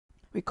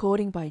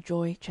Recording by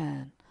Joy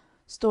Chan.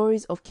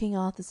 Stories of King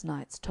Arthur's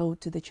Knights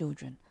told to the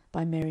children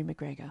by Mary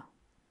McGregor.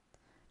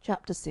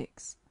 Chapter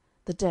 6.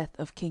 The Death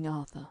of King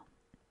Arthur.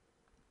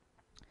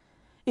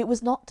 It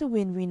was not to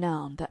win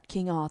renown that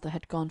King Arthur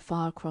had gone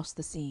far across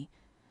the sea,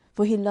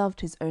 for he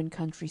loved his own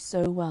country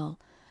so well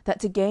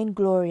that to gain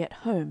glory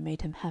at home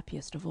made him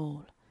happiest of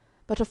all.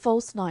 But a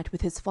false knight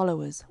with his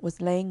followers was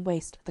laying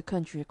waste the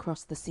country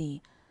across the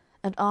sea,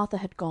 and Arthur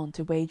had gone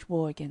to wage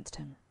war against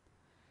him.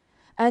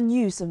 "And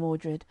you, Sir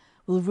Mordred,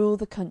 will rule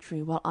the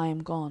country while I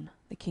am gone,"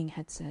 the king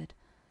had said,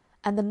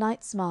 and the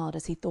knight smiled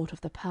as he thought of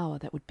the power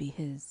that would be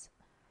his.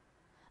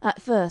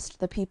 At first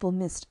the people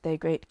missed their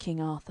great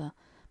King Arthur,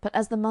 but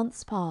as the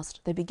months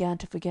passed they began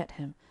to forget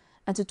him,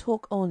 and to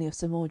talk only of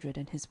Sir Mordred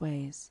and his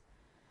ways.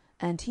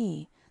 And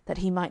he, that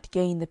he might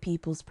gain the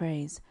people's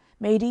praise,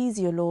 made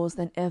easier laws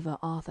than ever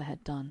Arthur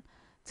had done,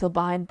 till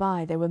by and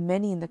by there were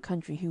many in the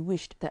country who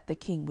wished that the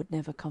king would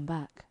never come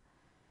back.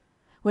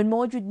 When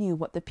Mordred knew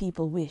what the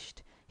people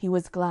wished, he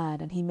was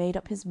glad, and he made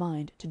up his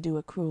mind to do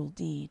a cruel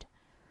deed.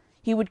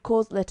 He would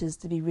cause letters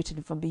to be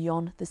written from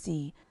beyond the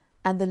sea,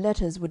 and the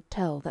letters would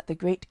tell that the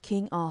great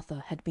King Arthur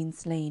had been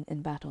slain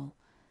in battle.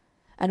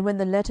 And when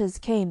the letters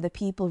came the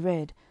people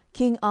read,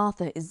 "King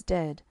Arthur is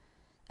dead,"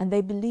 and they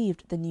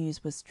believed the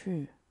news was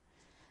true.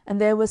 And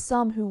there were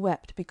some who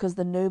wept because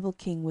the noble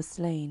king was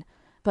slain,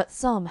 but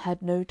some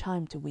had no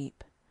time to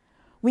weep.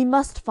 "We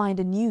must find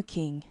a new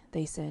king,"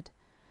 they said.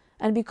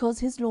 And because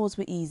his laws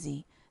were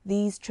easy,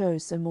 these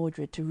chose Sir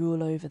Mordred to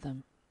rule over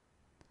them.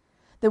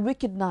 The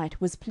wicked knight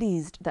was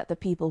pleased that the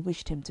people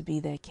wished him to be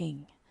their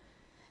king.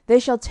 "They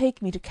shall take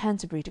me to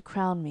Canterbury to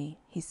crown me,"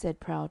 he said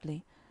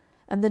proudly,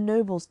 and the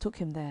nobles took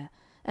him there,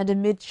 and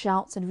amid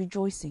shouts and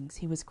rejoicings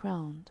he was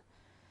crowned.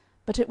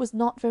 But it was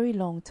not very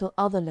long till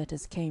other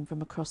letters came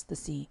from across the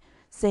sea,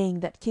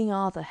 saying that King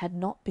Arthur had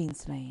not been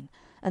slain,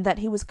 and that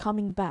he was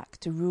coming back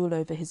to rule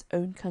over his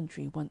own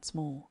country once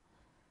more.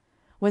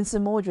 When Sir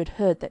Mordred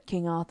heard that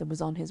King Arthur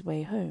was on his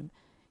way home,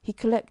 he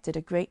collected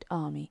a great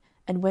army,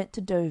 and went to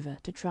Dover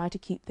to try to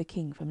keep the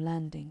king from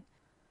landing.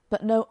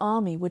 But no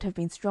army would have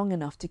been strong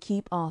enough to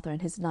keep Arthur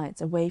and his knights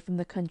away from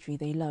the country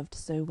they loved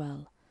so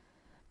well.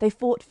 They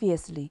fought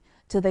fiercely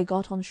till they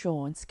got on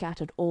shore and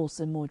scattered all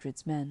Sir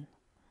Mordred's men.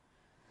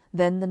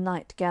 Then the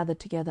knight gathered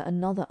together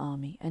another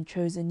army and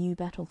chose a new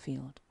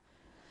battlefield.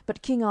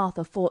 But King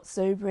Arthur fought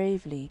so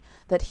bravely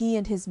that he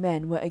and his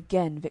men were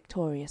again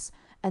victorious,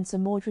 and Sir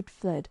Mordred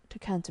fled to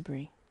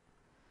Canterbury.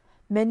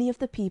 Many of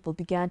the people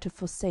began to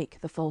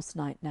forsake the false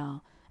knight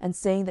now, and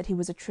saying that he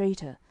was a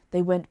traitor,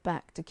 they went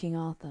back to King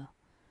Arthur.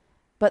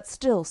 But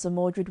still Sir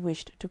Mordred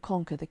wished to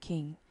conquer the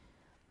king.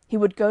 He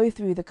would go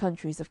through the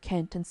countries of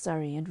Kent and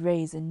Surrey and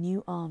raise a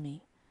new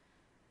army.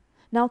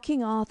 Now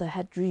King Arthur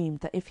had dreamed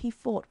that if he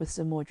fought with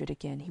Sir Mordred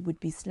again he would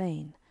be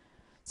slain.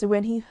 So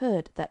when he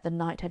heard that the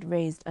knight had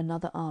raised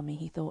another army,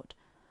 he thought,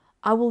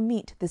 "I will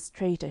meet this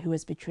traitor who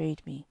has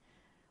betrayed me.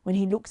 When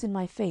he looks in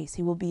my face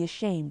he will be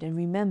ashamed and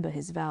remember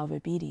his vow of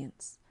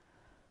obedience."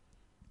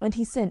 And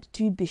he sent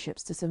 2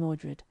 bishops to Sir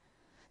Mordred.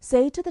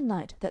 "Say to the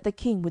knight that the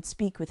king would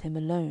speak with him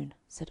alone,"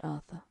 said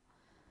Arthur.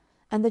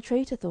 And the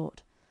traitor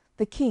thought,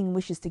 "The king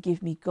wishes to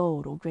give me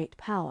gold or great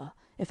power,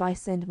 if I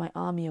send my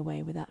army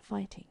away without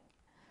fighting."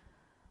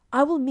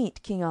 "I will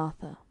meet King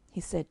Arthur,"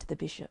 he said to the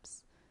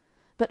bishops.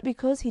 But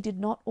because he did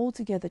not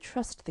altogether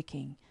trust the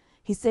king,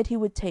 he said he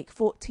would take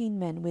 14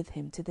 men with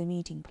him to the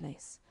meeting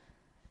place.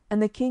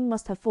 "And the king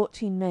must have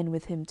 14 men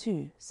with him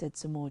too," said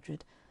Sir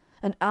Mordred,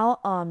 "and our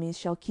armies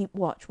shall keep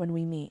watch when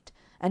we meet,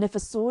 and if a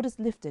sword is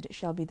lifted it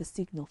shall be the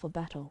signal for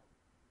battle."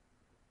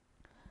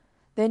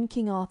 Then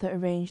King Arthur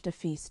arranged a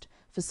feast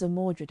for Sir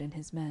Mordred and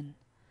his men.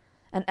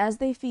 And as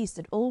they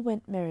feasted all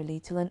went merrily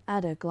till an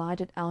adder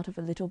glided out of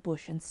a little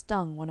bush and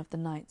stung one of the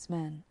knight's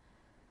men.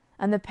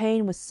 And the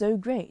pain was so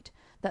great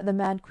that the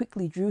man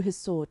quickly drew his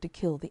sword to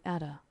kill the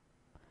adder.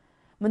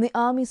 When the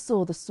army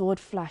saw the sword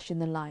flash in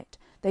the light,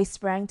 they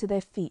sprang to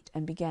their feet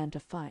and began to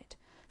fight,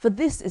 for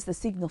this is the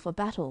signal for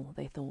battle,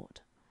 they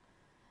thought.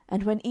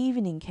 And when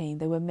evening came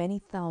there were many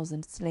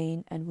thousand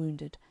slain and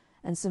wounded,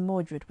 and Sir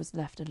Mordred was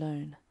left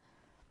alone.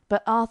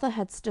 But Arthur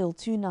had still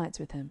 2 knights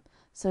with him,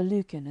 Sir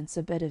Lucan and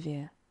Sir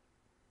Bedivere.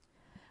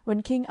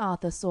 When King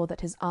Arthur saw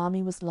that his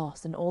army was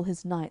lost and all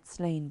his knights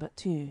slain but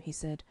 2, he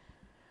said,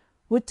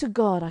 "Would to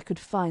God I could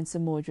find Sir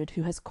Mordred,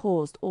 who has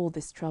caused all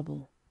this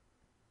trouble."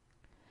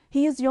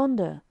 "He is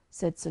yonder,"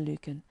 said Sir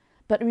Lucan,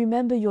 "but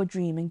remember your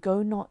dream, and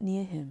go not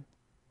near him."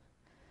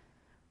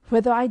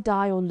 "Whether I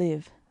die or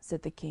live,"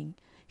 said the king,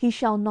 "he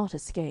shall not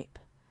escape."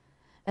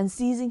 And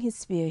seizing his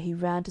spear he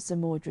ran to Sir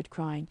Mordred,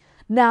 crying,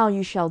 "Now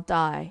you shall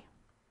die."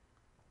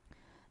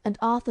 And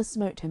Arthur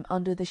smote him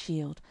under the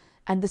shield,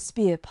 and the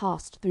spear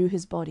passed through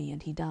his body,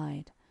 and he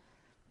died.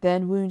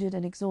 Then, wounded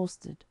and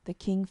exhausted, the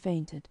king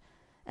fainted,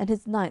 and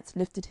his knights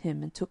lifted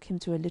him and took him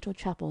to a little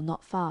chapel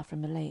not far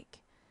from a lake.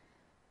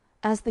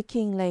 As the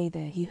king lay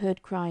there he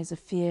heard cries of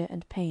fear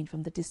and pain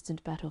from the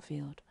distant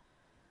battlefield.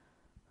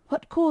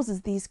 "What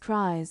causes these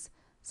cries?"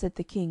 said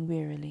the king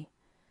wearily.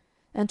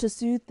 And to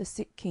soothe the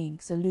sick king,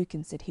 Sir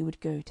Lucan said he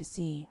would go to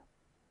see.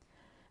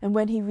 And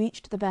when he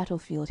reached the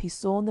battlefield, he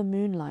saw in the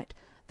moonlight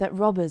that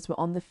robbers were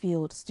on the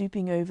field,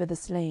 stooping over the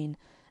slain,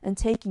 and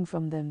taking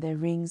from them their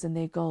rings and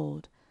their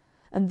gold.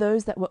 And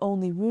those that were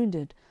only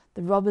wounded,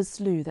 the robbers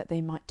slew, that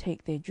they might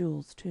take their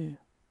jewels too.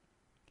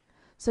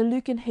 So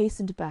Lucan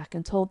hastened back,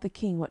 and told the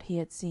king what he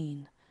had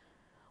seen.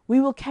 "We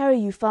will carry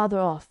you farther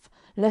off,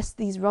 lest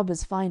these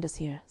robbers find us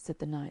here," said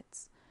the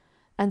knights.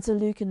 And Sir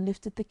Lucan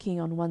lifted the king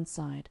on one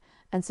side,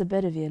 and Sir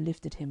Bedivere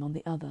lifted him on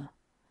the other.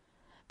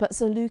 But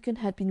Sir Lucan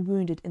had been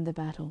wounded in the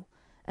battle,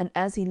 and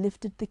as he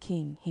lifted the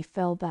king, he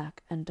fell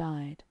back and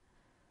died.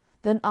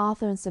 Then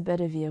Arthur and Sir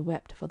Bedivere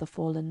wept for the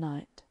fallen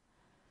knight.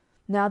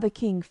 Now the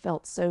king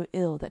felt so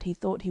ill that he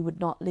thought he would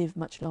not live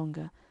much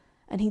longer,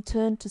 and he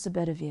turned to Sir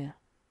Bedivere.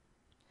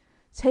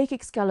 "Take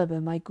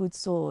Excalibur, my good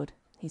sword,"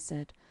 he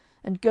said,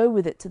 "and go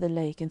with it to the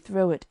lake, and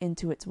throw it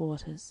into its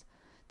waters.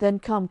 Then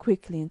come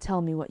quickly and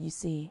tell me what you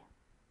see."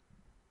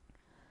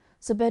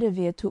 Sir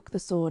Bedivere took the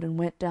sword and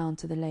went down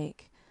to the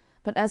lake.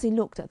 But as he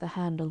looked at the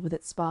handle with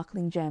its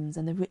sparkling gems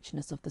and the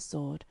richness of the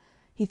sword,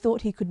 he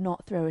thought he could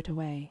not throw it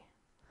away.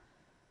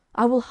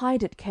 "I will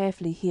hide it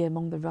carefully here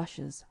among the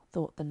rushes,"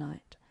 thought the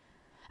knight.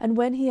 And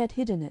when he had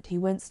hidden it, he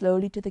went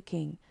slowly to the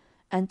king,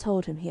 and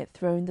told him he had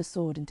thrown the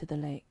sword into the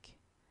lake.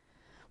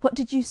 "What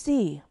did you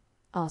see?"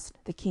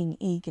 asked the king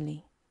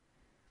eagerly.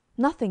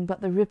 "Nothing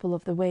but the ripple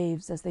of the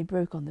waves as they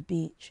broke on the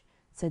beach,"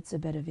 said Sir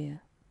Bedivere.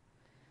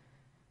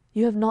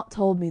 "You have not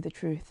told me the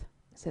truth,"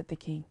 said the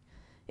king.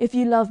 "If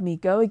you love me,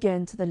 go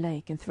again to the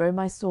lake, and throw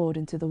my sword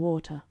into the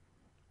water."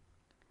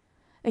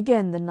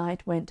 Again the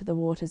knight went to the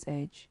water's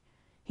edge.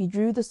 He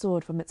drew the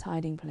sword from its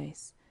hiding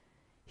place.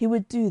 He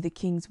would do the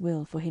king's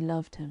will, for he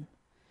loved him.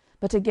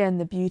 But again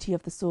the beauty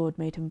of the sword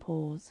made him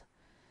pause.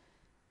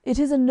 "It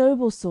is a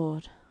noble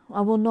sword. I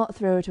will not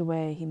throw it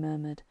away," he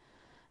murmured,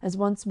 as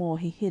once more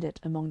he hid it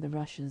among the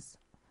rushes.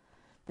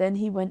 Then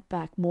he went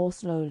back more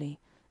slowly,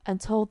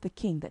 and told the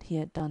king that he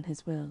had done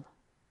his will.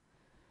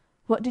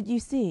 "What did you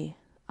see?"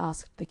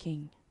 asked the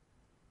king.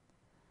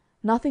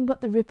 "Nothing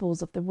but the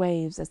ripples of the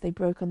waves as they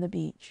broke on the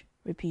beach,"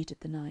 repeated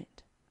the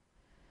knight.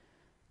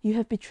 "You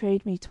have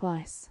betrayed me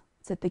twice,"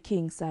 said the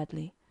king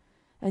sadly,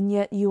 "and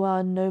yet you are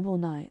a noble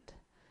knight.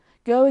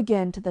 Go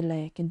again to the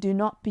lake, and do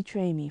not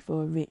betray me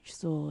for a rich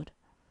sword."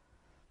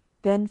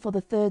 Then for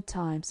the third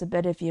time Sir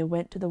Bedivere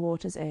went to the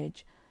water's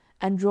edge,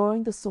 and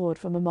drawing the sword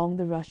from among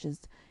the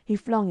rushes, he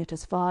flung it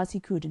as far as he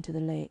could into the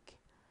lake.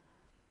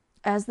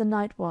 As the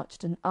knight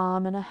watched, an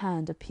arm and a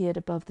hand appeared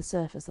above the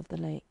surface of the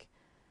lake.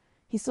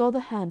 He saw the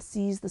hand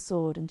seize the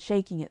sword, and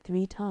shaking it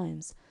 3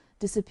 times,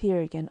 disappear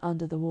again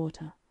under the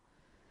water.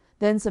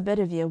 Then Sir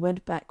Bedivere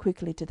went back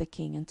quickly to the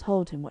king, and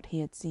told him what he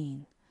had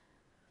seen.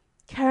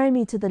 "Carry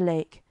me to the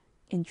lake,"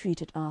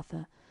 entreated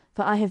Arthur,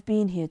 "for I have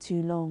been here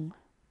too long."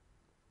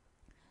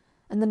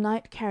 And the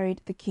knight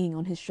carried the king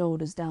on his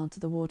shoulders down to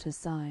the water's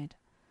side.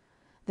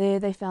 There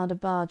they found a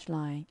barge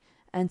lying,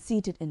 and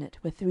seated in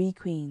it were 3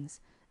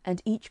 queens,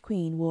 and each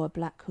queen wore a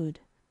black hood.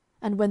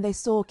 And when they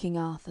saw King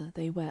Arthur,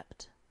 they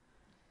wept.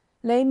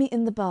 "Lay me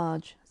in the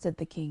barge," said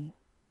the king.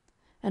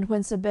 And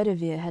when Sir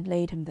Bedivere had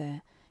laid him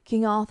there,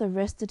 King Arthur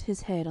rested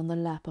his head on the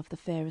lap of the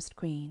fairest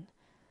queen.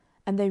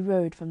 And they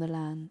rode from the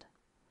land.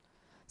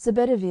 Sir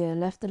Bedivere,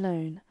 left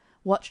alone,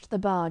 watched the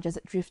barge as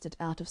it drifted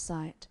out of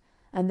sight,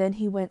 and then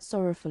he went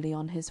sorrowfully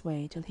on his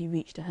way till he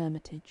reached a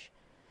hermitage.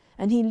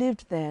 And he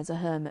lived there as a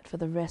hermit for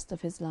the rest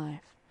of his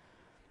life.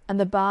 And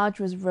the barge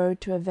was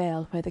rowed to a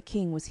vale where the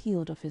king was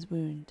healed of his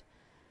wound.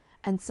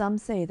 And some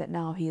say that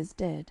now he is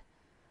dead,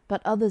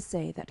 but others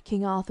say that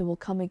King Arthur will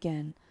come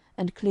again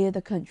and clear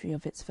the country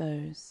of its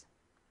foes.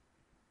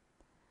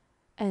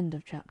 End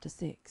of chapter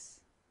 6.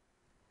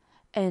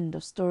 End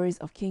of Stories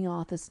of King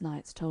Arthur's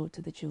Knights told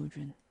to the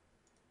children.